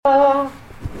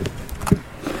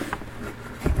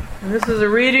This is a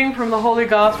reading from the Holy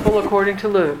Gospel according to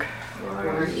Luke.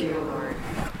 Glory to you, Lord.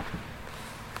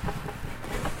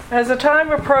 As the time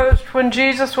approached when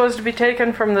Jesus was to be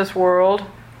taken from this world,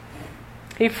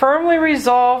 he firmly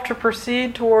resolved to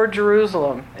proceed toward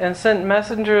Jerusalem and sent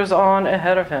messengers on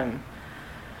ahead of him.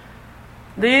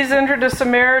 These entered a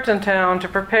Samaritan town to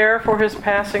prepare for his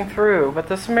passing through, but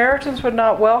the Samaritans would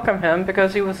not welcome him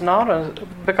because he was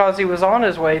on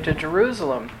his way to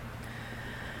Jerusalem.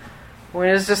 When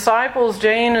his disciples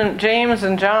James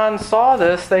and John saw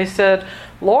this, they said,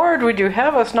 "Lord, would you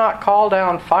have us not call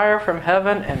down fire from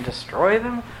heaven and destroy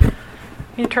them?"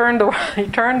 He turned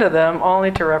to them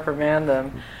only to reprimand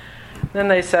them. Then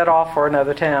they set off for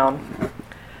another town.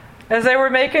 As they were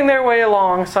making their way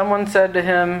along, someone said to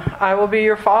him, "I will be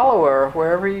your follower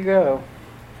wherever you go."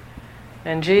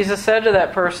 And Jesus said to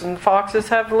that person, "Foxes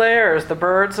have lairs, the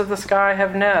birds of the sky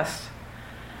have nests,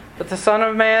 but the Son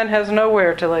of Man has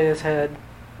nowhere to lay his head."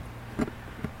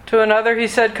 To another he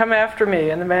said, "Come after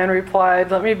me." And the man replied,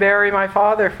 "Let me bury my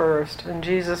father first." And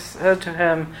Jesus said to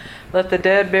him, "Let the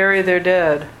dead bury their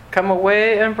dead. Come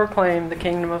away and proclaim the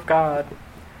kingdom of God."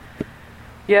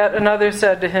 Yet another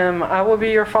said to him, "I will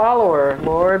be your follower,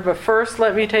 Lord, but first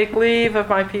let me take leave of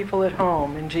my people at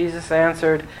home." And Jesus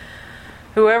answered,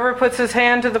 "Whoever puts his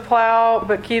hand to the plow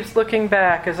but keeps looking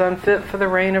back is unfit for the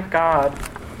reign of God."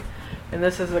 And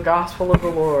this is the gospel of the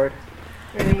Lord.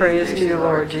 Praise to you,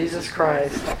 Lord Jesus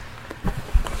Christ.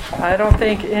 I don't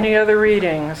think any other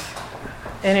readings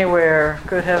anywhere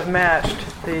could have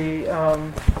matched the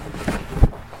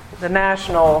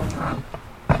national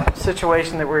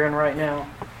situation that we're in right now.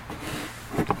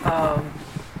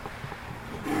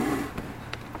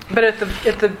 But at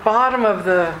the bottom of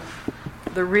the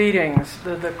readings,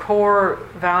 the core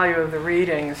value of the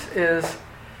readings is,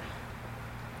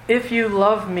 if you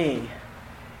love me,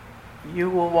 you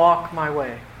will walk my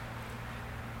way.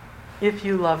 If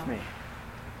you love me.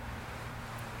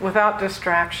 Without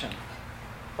distraction.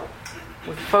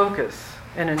 With focus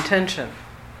and intention.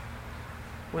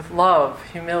 With love,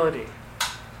 humility.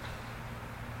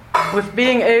 With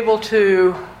being able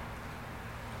to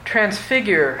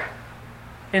transfigure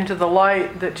into the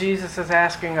light that Jesus is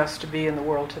asking us to be in the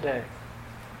world today.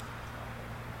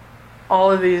 All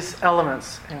of these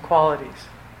elements and qualities.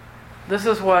 This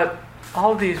is what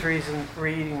all these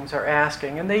readings are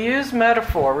asking. And they use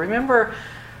metaphor. Remember,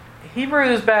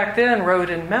 Hebrews back then wrote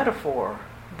in metaphor.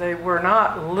 They were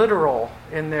not literal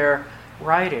in their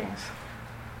writings.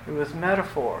 It was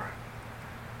metaphor.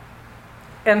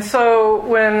 And so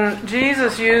when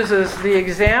Jesus uses the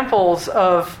examples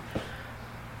of,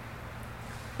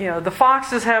 the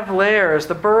foxes have lairs,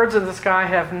 the birds of the sky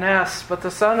have nests, but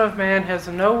the Son of Man has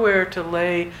nowhere to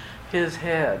lay his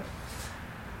head.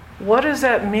 What is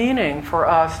that meaning for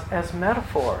us as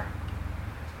metaphor?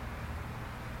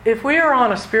 If we are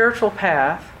on a spiritual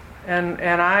path, and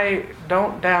I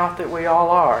don't doubt that we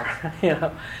all are,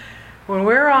 when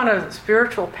we're on a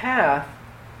spiritual path,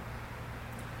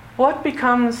 what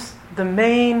becomes the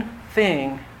main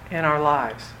thing in our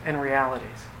lives and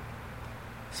realities?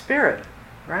 Spirit,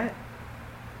 right?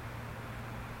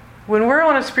 When we're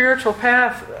on a spiritual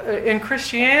path in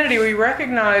Christianity, we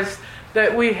recognize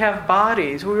that we have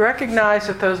bodies. We recognize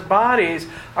that those bodies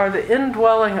are the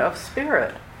indwelling of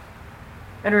Spirit.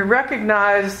 And we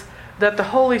recognize that the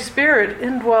Holy Spirit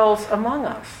indwells among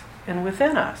us and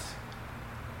within us.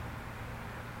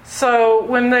 So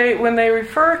when they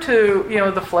refer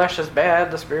to, the flesh is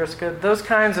bad, the spirit's good, those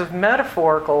kinds of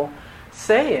metaphorical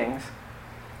sayings,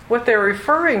 what they're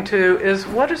referring to is,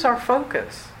 what is our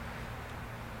focus?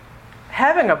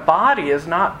 Having a body is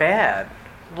not bad.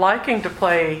 Liking to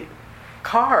play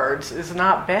cards is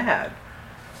not bad.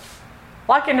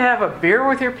 Liking to have a beer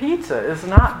with your pizza is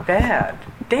not bad.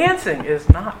 Dancing is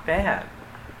not bad.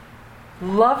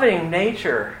 Loving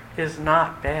nature is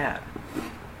not bad.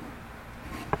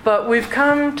 But we've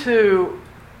come to,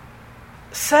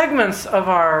 segments of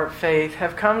our faith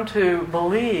have come to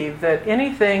believe that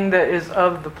anything that is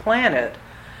of the planet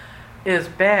is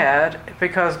bad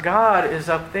because God is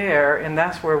up there and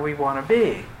that's where we want to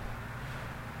be.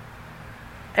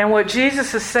 And what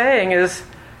Jesus is saying is,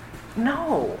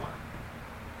 no.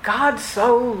 God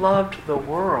so loved the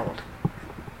world.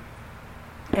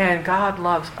 And God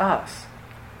loves us.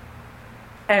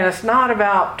 And it's not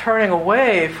about turning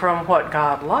away from what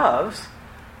God loves,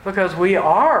 because we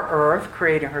are Earth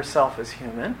creating herself as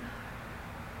human.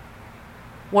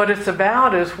 What it's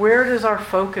about is, where does our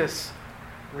focus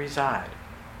reside?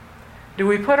 Do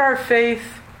we put our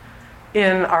faith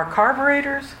in our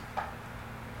carburetors,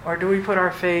 or do we put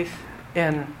our faith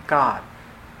in God?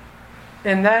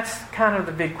 And that's kind of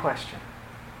the big question.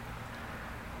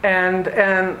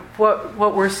 And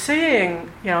what we're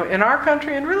seeing, in our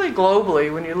country and really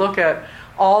globally, when you look at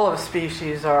all of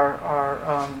species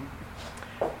are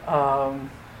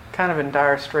kind of in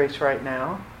dire straits right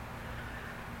now.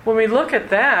 When we look at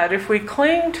that, if we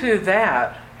cling to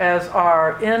that as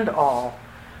our end all,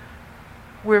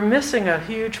 we're missing a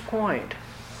huge point.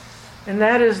 And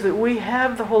that is that we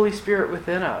have the Holy Spirit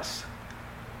within us.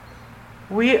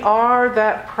 We are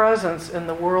that presence in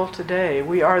the world today.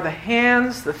 We are the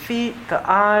hands, the feet, the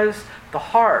eyes, the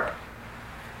heart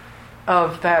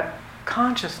of that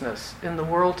consciousness in the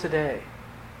world today.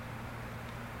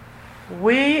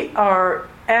 We are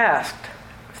asked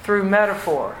through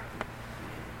metaphor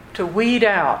to weed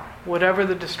out whatever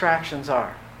the distractions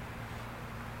are.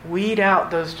 Weed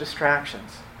out those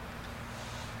distractions.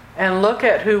 And look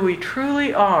at who we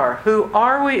truly are. Who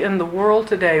are we in the world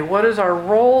today? What is our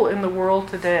role in the world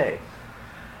today?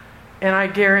 And I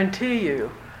guarantee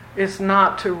you, it's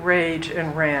not to rage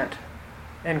and rant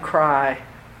and cry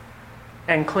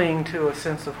and cling to a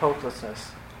sense of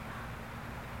hopelessness.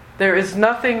 There is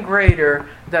nothing greater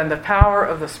than the power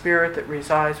of the Spirit that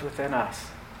resides within us.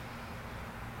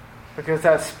 Because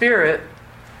that Spirit,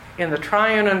 in the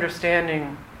triune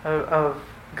understanding of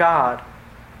God,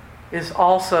 is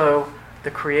also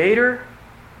the Creator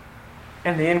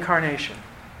and the Incarnation.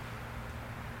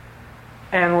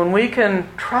 And when we can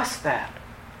trust that,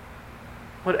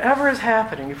 whatever is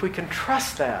happening, if we can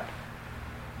trust that,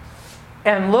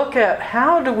 and look at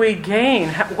how do we gain,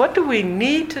 what do we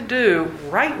need to do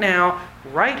right now,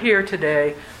 right here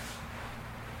today,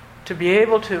 to be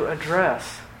able to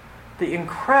address the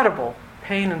incredible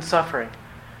pain and suffering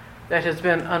that has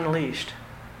been unleashed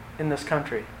in this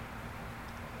country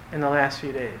in the last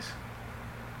few days.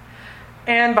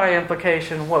 And by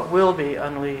implication, what will be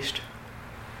unleashed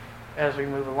as we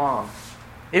move along.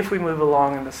 If we move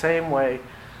along in the same way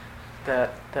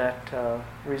that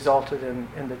resulted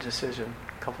in the decision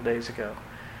a couple days ago.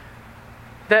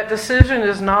 That decision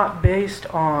is not based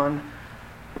on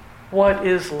what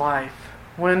is life.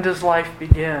 When does life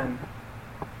begin?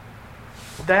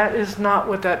 That is not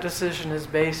what that decision is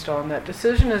based on. That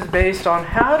decision is based on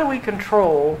how do we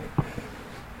control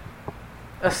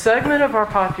a segment of our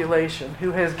population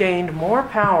who has gained more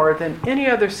power than any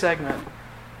other segment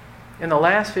in the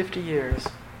last 50 years.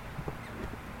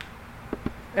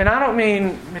 And I don't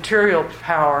mean material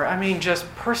power, I mean just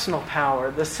personal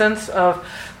power, the sense of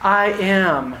I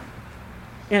am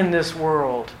in this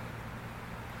world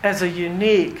as a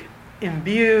unique,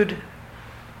 imbued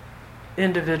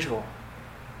individual.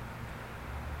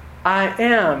 I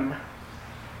am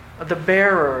the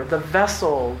bearer, the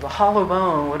vessel, the hollow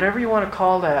bone, whatever you want to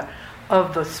call that,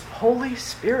 of the Holy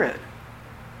Spirit.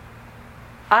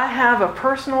 I have a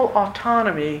personal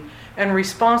autonomy and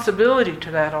responsibility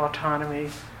to that autonomy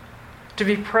to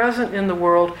be present in the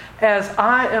world as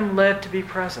I am led to be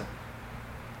present.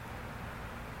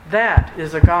 That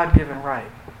is a God-given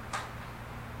right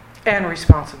and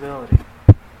responsibility.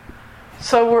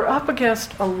 So we're up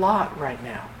against a lot right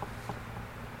now.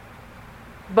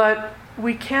 But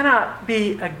we cannot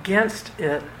be against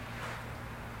it.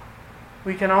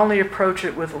 We can only approach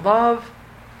it with love,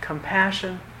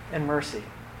 compassion, and mercy.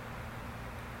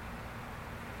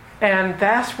 And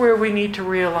that's where we need to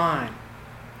realign.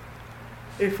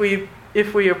 If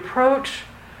we approach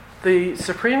the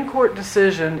Supreme Court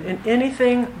decision in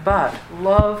anything but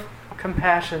love,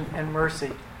 compassion, and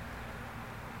mercy,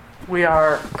 we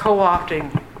are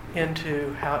co-opting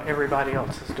into how everybody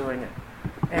else is doing it.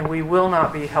 And we will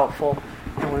not be helpful,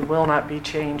 and we will not be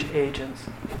change agents,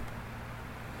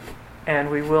 and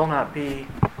we will not be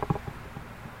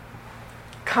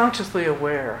consciously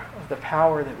aware of the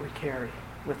power that we carry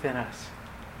within us.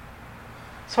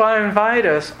 So I invite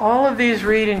us, all of these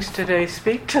readings today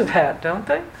speak to that, don't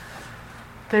they?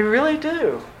 They really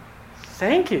do.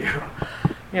 Thank you.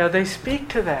 They speak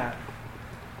to that.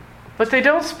 But they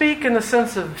don't speak in the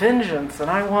sense of vengeance,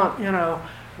 and I want,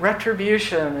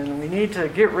 retribution, and we need to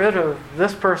get rid of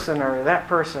this person or that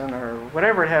person or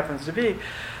whatever it happens to be.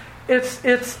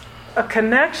 It's a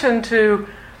connection to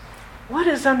what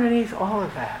is underneath all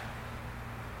of that.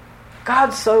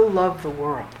 God so loved the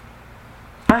world.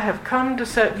 I have come to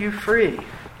set you free.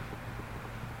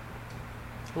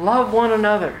 Love one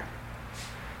another.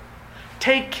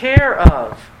 Take care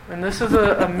of, and this is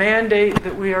a mandate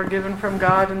that we are given from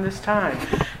God in this time.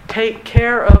 Take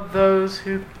care of those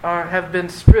who have been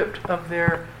stripped of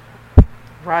their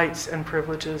rights and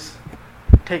privileges.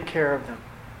 Take care of them.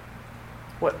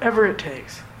 Whatever it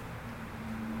takes.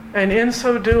 And in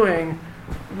so doing,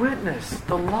 witness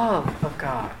the love of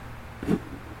God.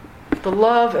 the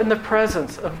love and the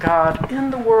presence of God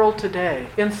in the world today,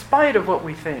 in spite of what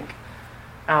we think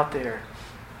out there,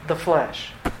 the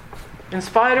flesh, in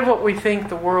spite of what we think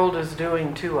the world is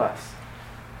doing to us.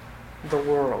 The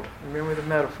world. Remember the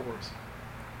metaphors.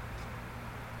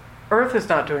 Earth is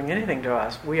not doing anything to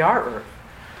us. We are Earth.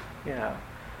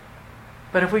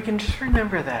 But if we can just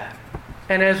remember that.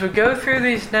 And as we go through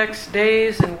these next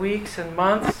days and weeks and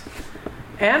months,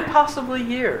 and possibly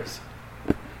years,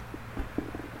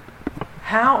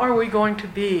 how are we going to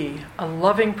be a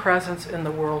loving presence in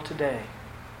the world today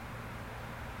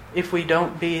if we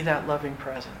don't be that loving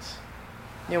presence?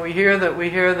 We hear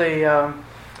the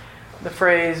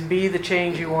phrase, be the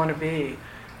change you want to be.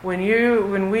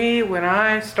 When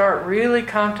I start really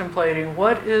contemplating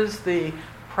what is the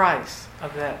price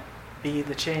of that be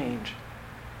the change,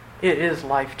 it is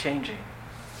life-changing.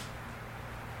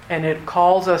 And it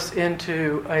calls us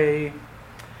into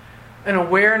an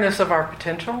awareness of our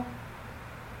potential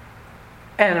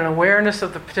and an awareness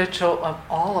of the potential of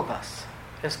all of us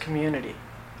as community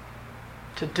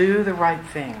to do the right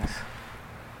things,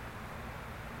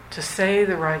 to say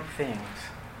the right things,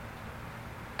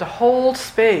 to hold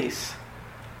space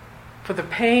for the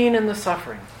pain and the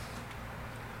suffering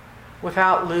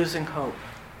without losing hope.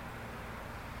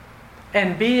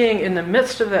 And being in the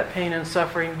midst of that pain and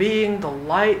suffering, being the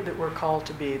light that we're called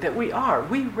to be, that we are.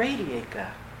 We radiate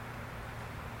that.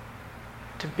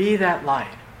 To be that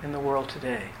light in the world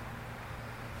today.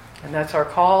 And that's our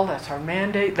call, that's our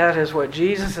mandate, that is what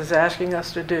Jesus is asking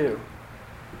us to do.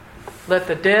 Let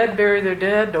the dead bury their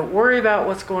dead. Don't worry about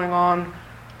what's going on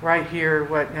right here,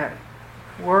 what now.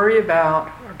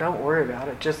 Don't worry about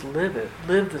it, just live it.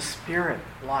 Live the Spirit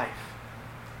life.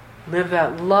 Live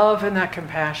that love and that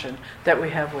compassion that we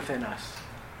have within us.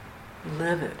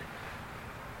 Live it.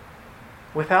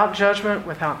 Without judgment,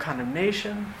 without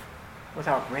condemnation,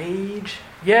 without rage.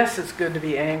 Yes, it's good to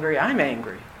be angry. I'm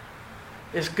angry.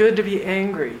 It's good to be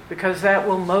angry because that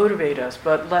will motivate us,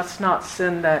 but let's not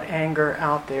send that anger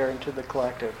out there into the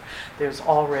collective. There's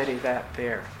already that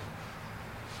there.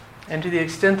 And to the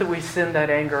extent that we send that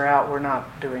anger out, we're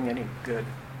not doing any good.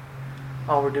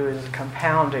 All we're doing is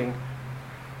compounding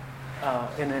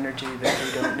an energy that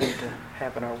we don't need to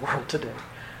have in our world today,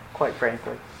 quite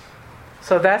frankly.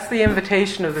 So that's the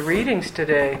invitation of the readings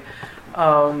today.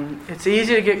 It's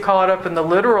easy to get caught up in the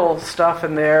literal stuff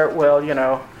in there.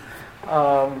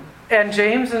 And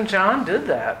James and John did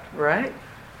that, right?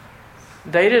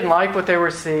 They didn't like what they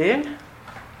were seeing.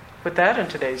 Put that in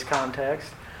today's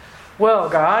context. Well,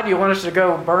 God, you want us to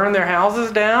go burn their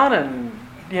houses down and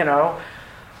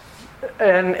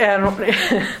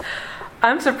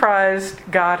I'm surprised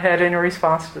God had any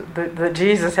response that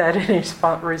Jesus had any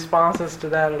responses to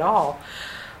that at all.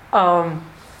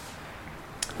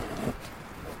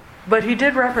 But he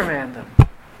did reprimand them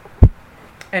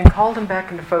and called them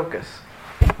back into focus.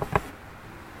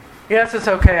 Yes, it's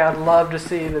okay. I'd love to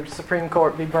see the Supreme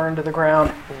Court be burned to the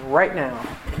ground right now.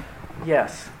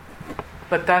 Yes.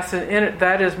 But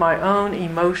that is my own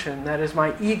emotion. That is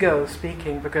my ego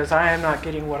speaking because I am not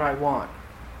getting what I want.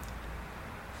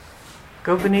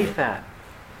 Go beneath that.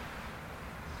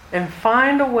 And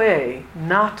find a way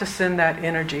not to send that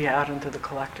energy out into the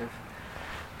collective.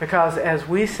 Because as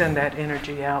we send that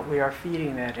energy out, we are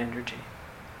feeding that energy.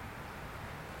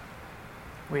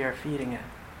 We are feeding it.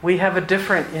 We have a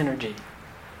different energy.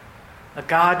 A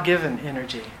God-given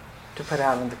energy to put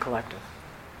out in the collective.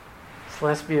 So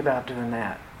let's be about doing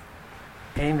that.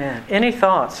 Amen. Any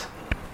thoughts?